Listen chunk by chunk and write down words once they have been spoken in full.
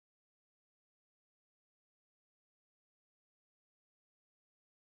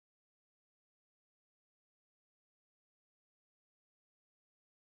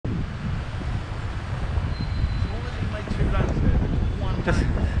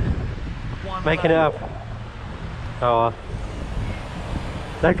Making it up. Oh well.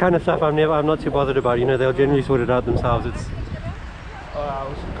 That kind of stuff I'm not too bothered about, you know, they'll generally sort it out themselves. It's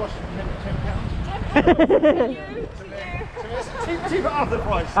it cost £10. Cheaper other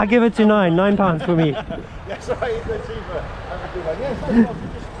price. I give it to £9 for me. Yes, right, it's cheaper. Have a good one. Yes, no problem.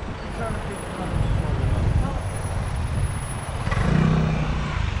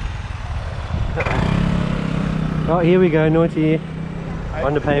 Oh, here we go, naughty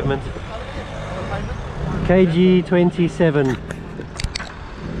on the pavement. KG27.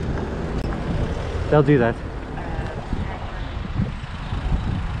 They'll do that.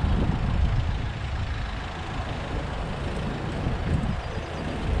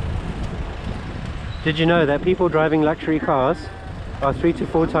 Did you know that people driving luxury cars are 3 to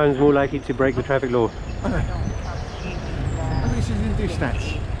 4 times more likely to break the traffic law? I thought you said you didn't do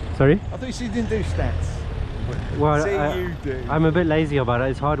stats. Sorry? I thought you said you didn't do stats. Well, you do. I'm a bit lazy about it.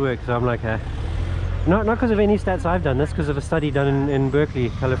 It's hard work, so I'm like, not because of any stats I've done. That's because of a study done in Berkeley,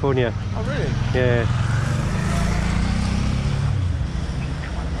 California. Oh really? Yeah.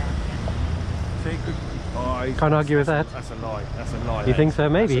 See, good. Oh, Can't argue with that. That's a lie. That's a lie. You think so?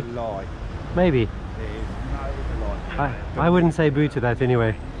 Maybe. That's a lie. Maybe. It is. No, it's a lie. I wouldn't say boo to that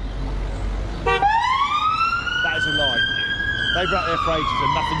anyway. That is a lie. They've been up there for ages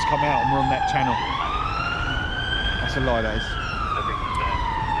and nothing's come out and we're on that channel. That's a lie, that is.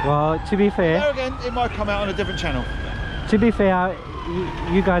 Well, to be fair... There again, it might come out on a different channel. To be fair,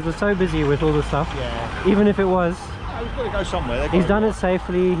 you guys are so busy with all the stuff. Yeah. Even if it was... No, we've got to go somewhere. He's done it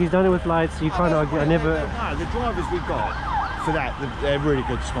safely, he's done it with lights, you can't argue. I never... No, the drivers we've got for that, they're really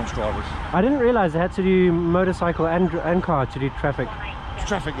good sponge drivers. I didn't realise they had to do motorcycle and car to do traffic.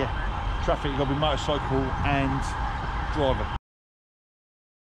 Traffic, yeah. Traffic, you've got to be motorcycle and driver.